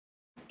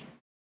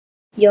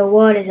Yo,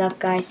 what is up,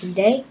 guys?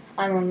 Today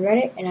I'm on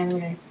Reddit and I'm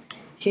gonna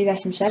show you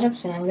guys some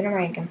setups and I'm gonna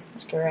rank them.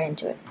 Let's get right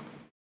into it.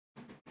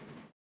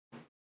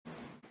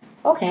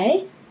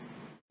 Okay,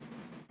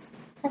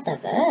 not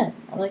that bad.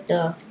 I like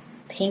the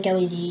pink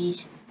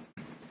LEDs.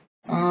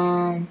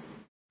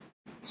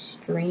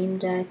 Stream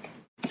Deck.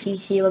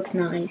 PC looks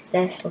nice.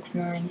 Desk looks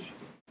nice.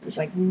 There's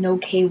like no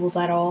cables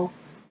at all.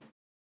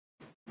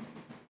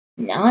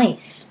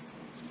 Nice.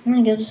 I'm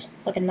gonna give this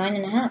like a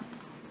 9.5,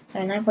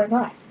 like a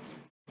 9.5.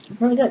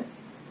 Really good.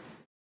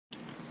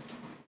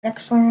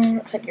 Next one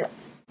looks like you're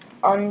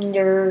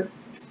under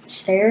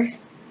stairs.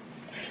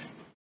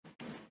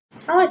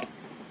 I like it.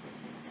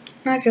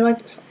 I actually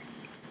like this one.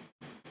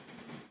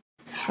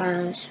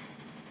 Has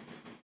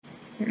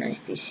a nice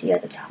PC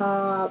at the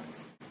top,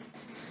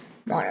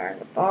 monitor at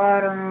the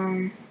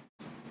bottom.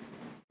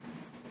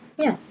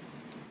 Yeah.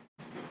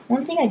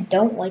 One thing I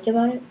don't like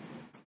about it,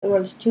 or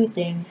there's two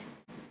things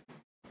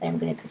that I'm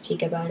gonna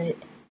critique about it,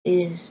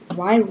 is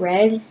why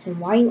red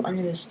and why are you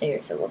under the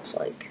stairs? It looks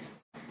like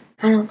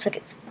kind of looks like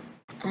it's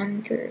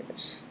under the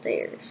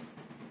stairs.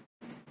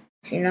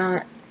 If you're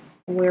not,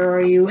 where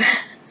are you?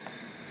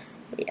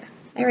 Yeah,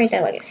 I rate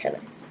that like a 7.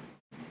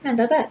 Not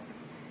that bad.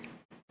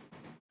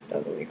 That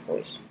was a weird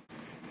voice.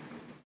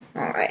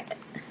 Alright.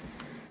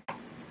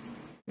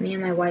 Me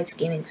and my wife's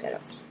gaming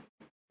setups.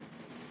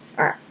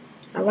 Alright.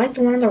 I like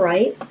the one on the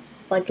right. I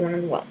like the one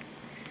on the left.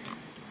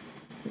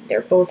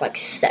 They're both like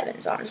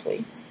 7s,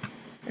 honestly.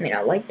 I mean,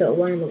 I like the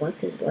one on the left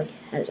because it like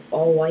has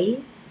all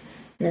white.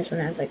 And this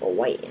one has like a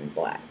white and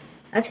black.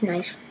 That's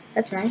nice.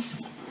 That's nice.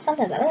 It's not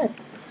that bad,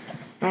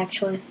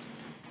 actually.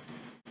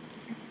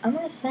 I'm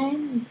gonna say,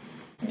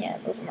 yeah,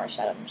 those are more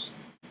 7s.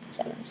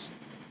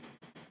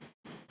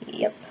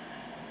 Yep.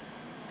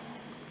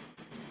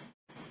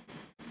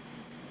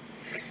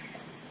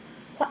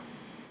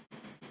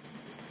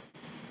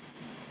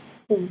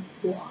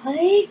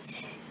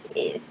 What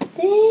is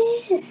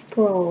this,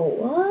 bro?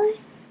 What?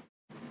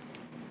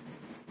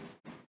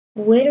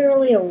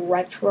 Literally a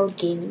retro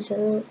gaming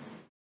setup.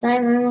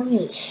 Not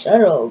really a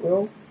setup,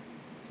 bro.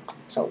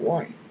 It's a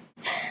 1.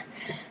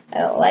 I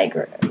don't like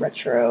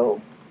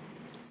retro.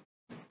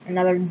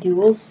 Another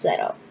dual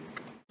setup.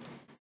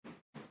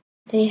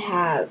 They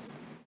have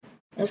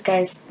this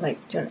guy's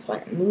like trying to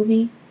find a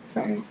movie or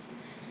something.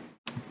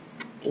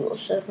 Dual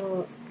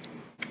setup.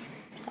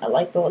 I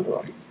like both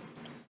of them.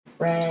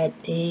 Red,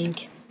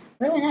 pink,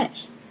 really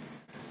nice.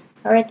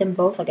 I rate them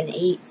both like an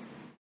 8.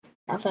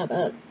 Not that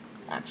bad,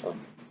 actually.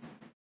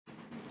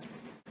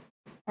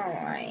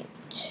 Alright,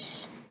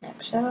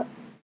 next up.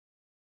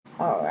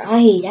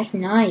 Alright, that's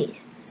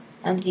nice.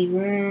 Empty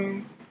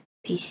room,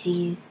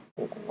 PC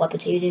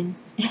levitating,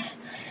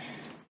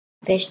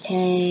 fish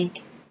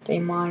tank, 3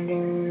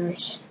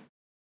 monitors.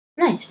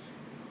 Nice.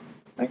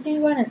 Why do you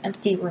want an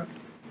empty room?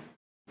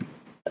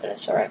 But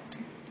that's alright.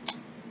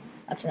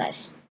 That's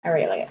nice. I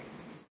really like it.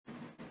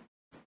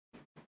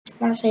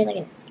 I want to say like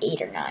an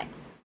 8 or 9.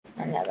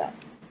 Not that bad.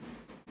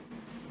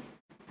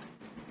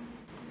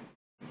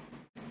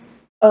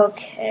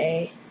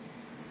 Okay.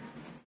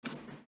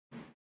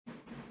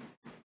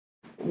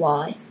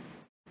 Why?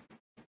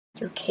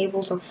 Your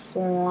cables are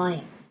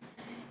flying.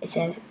 It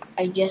says,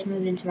 I just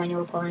moved into my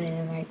new apartment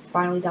and I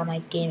finally got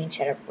my gaming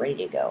setup ready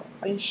to go.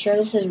 Are you sure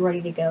this is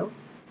ready to go?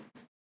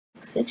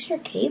 Fix your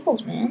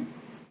cables, man.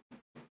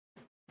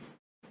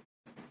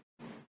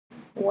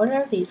 What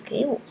are these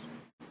cables?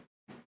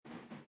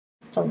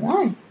 It's a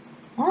 1,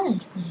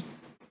 honestly.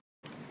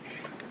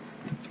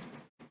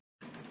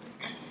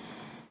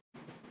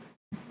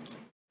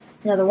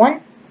 Another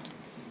one.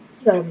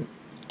 You got a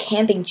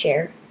camping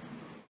chair.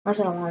 Or is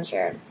it a lawn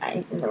chair?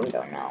 I really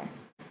don't know.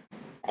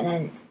 And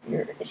then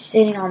you're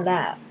sitting on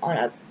that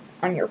on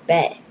your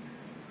bed.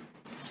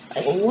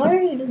 Like, what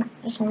are you doing?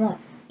 Just a 1.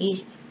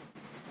 Easy.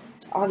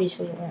 It's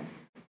obviously a 1.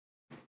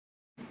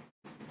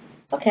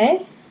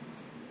 Okay.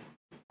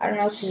 I don't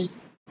know if this is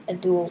a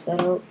dual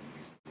setup.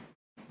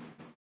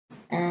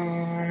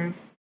 I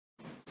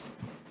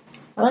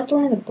like the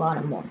one at the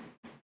bottom one.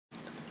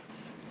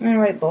 I'm gonna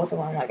rate both of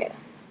them like a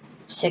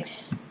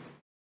 6.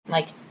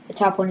 Like, the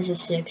top one is a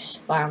 6,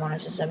 bottom one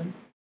is a 7.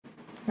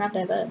 Not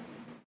that bad.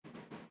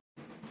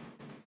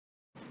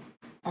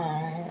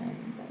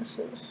 What's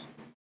this?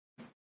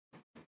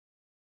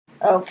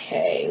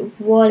 Okay,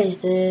 what is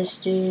this,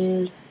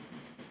 dude?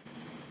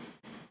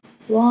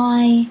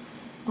 Why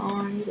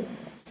are you doing this?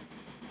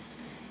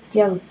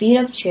 You have a beat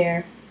up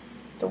chair,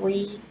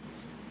 3,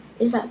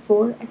 is that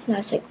 4? I think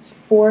that's like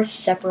 4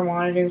 separate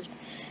monitors,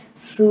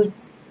 food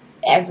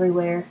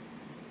everywhere.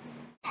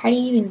 How do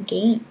you even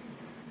game?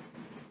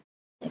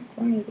 Like,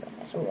 what are you doing?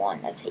 That's a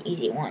 1, that's an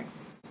easy 1.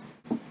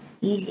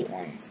 Easy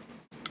 1.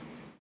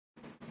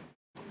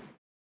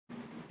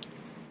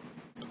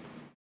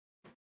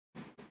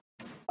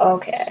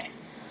 Okay.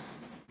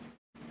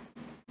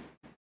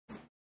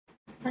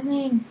 I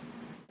mean,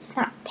 it's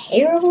not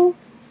terrible.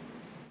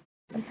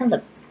 That's not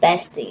the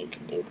best thing you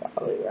can do,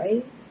 probably,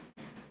 right?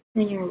 I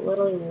mean, you're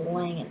literally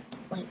laying in,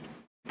 like,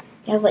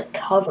 you have, like,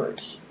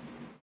 covers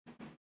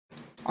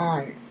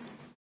on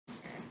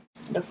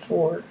the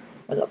floor,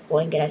 with a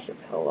blanket as your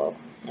pillow,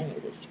 and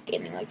you're just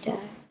gaming like that.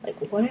 Like,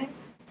 what?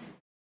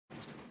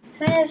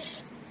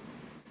 That's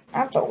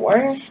not the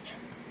worst,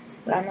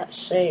 but I'm gonna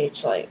say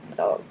it's like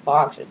the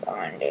boxes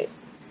behind it.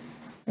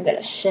 I'm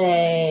gonna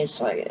say it's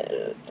like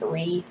a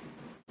 3.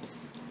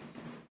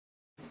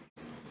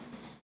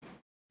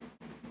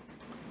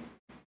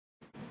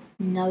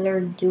 Another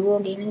dual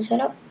gaming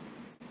setup.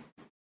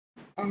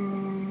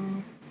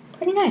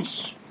 Pretty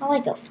nice. I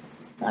like those.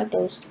 I like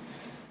those.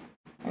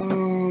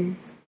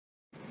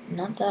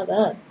 Not that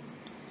bad.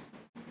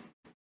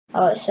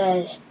 Oh, it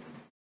says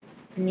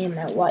me and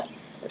my wife.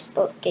 It's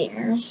both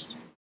gamers.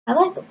 I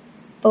like them.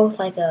 Both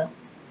like a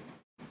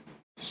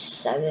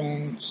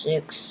 7,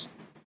 6.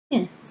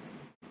 Yeah,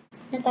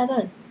 not that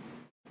bad.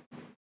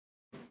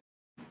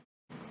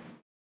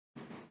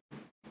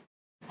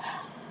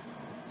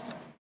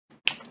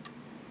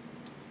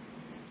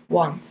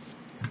 One.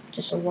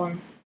 Just a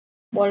 1.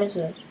 What is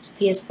it? It's a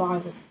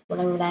PS5,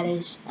 whatever that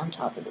is, on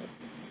top of it.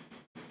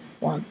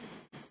 1.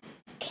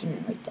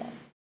 Can't write that.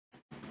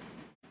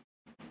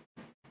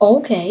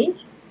 Okay.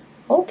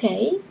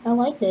 Okay. I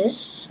like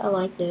this. I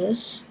like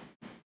this.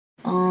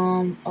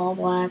 All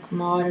black,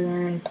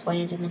 modern,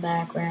 plants in the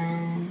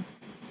background.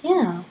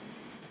 Yeah.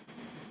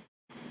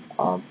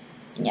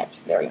 Yeah,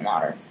 it's very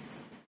modern.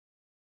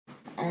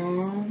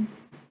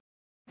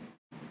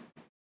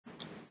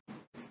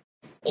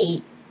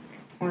 8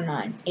 or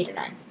 9. 8 or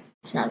 9.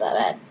 It's not that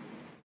bad.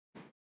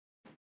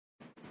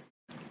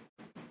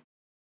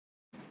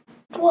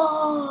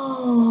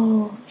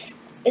 Whoa!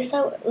 Is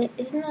that,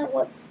 isn't that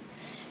what,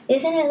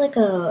 isn't it like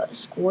a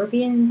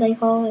scorpion they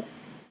call it?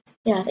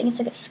 Yeah, I think it's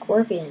like a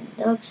scorpion.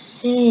 That looks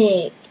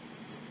sick.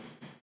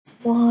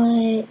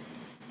 What?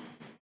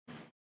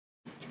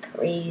 It's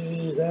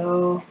crazy,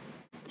 bro.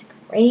 It's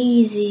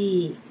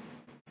crazy.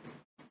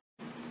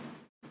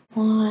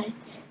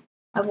 What?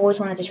 I've always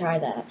wanted to try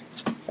that.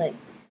 It's like,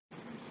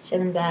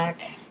 sitting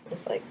back,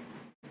 it's like,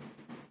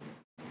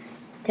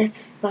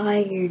 that's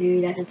fire,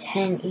 dude. That's a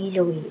 10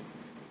 easily.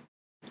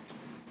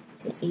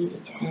 An easy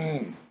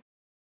 10.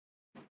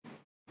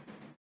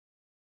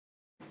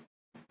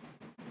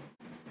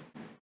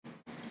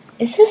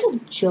 Is this a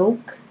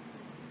joke?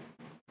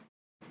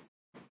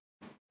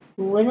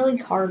 Literally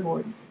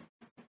cardboard.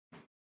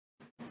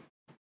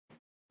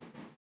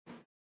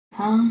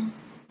 Huh?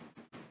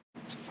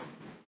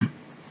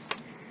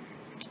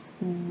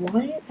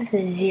 What? That's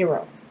a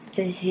 0. It's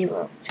a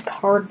 0. It's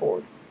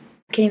cardboard.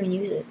 I can't even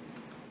use it.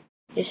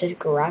 It just says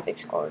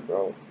graphics card,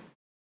 bro.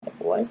 Like,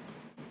 what?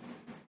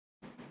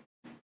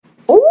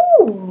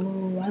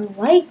 Oh, I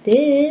like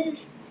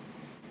this.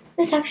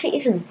 This actually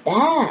isn't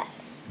bad.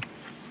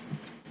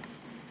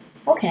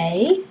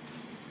 Okay.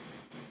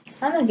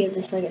 I'm gonna give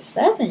this like a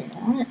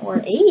 7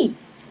 or 8.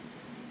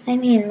 I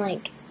mean,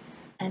 like,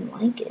 I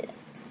like it.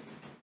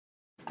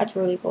 That's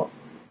really cool.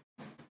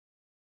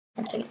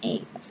 That's like an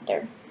 8 right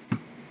there.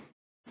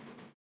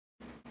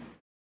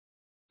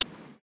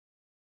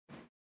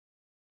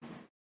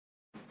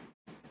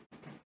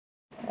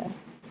 Okay.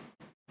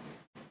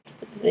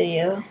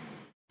 Video.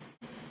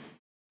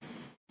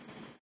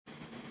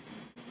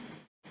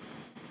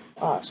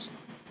 Pause.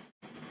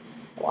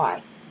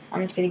 Why?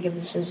 I'm just gonna give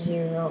this a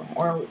 0,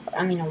 or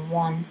I mean a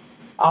 1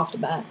 off the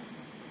bat.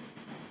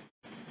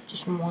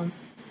 Just 1.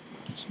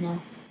 Just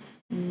no.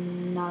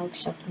 Not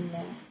accepting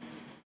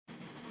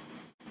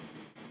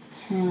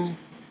that.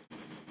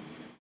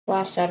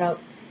 Last setup.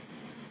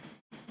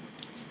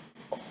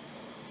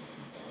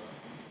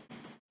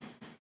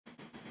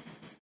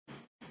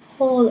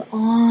 Hold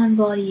on,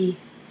 buddy.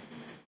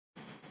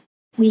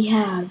 We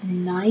have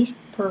nice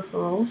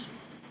peripherals.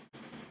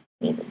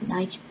 We have a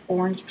nice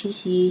orange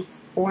PC.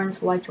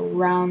 Orange lights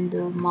around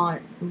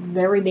the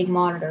very big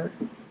monitor.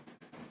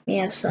 We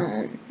have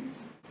some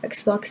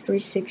Xbox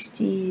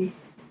 360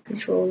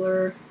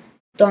 controller.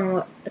 Don't know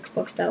what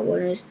Xbox that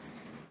one is.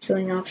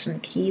 Showing off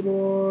some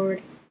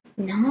keyboard.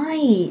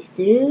 Nice,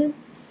 dude.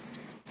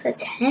 It's a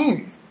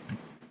 10.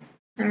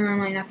 I don't know, I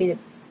might not be the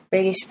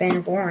biggest fan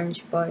of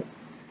orange, but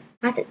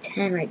that's a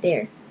 10 right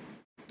there.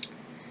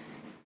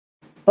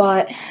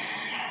 But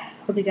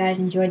hope you guys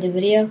enjoyed the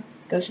video.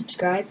 Go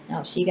subscribe, and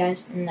I'll see you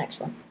guys in the next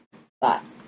one. Bye.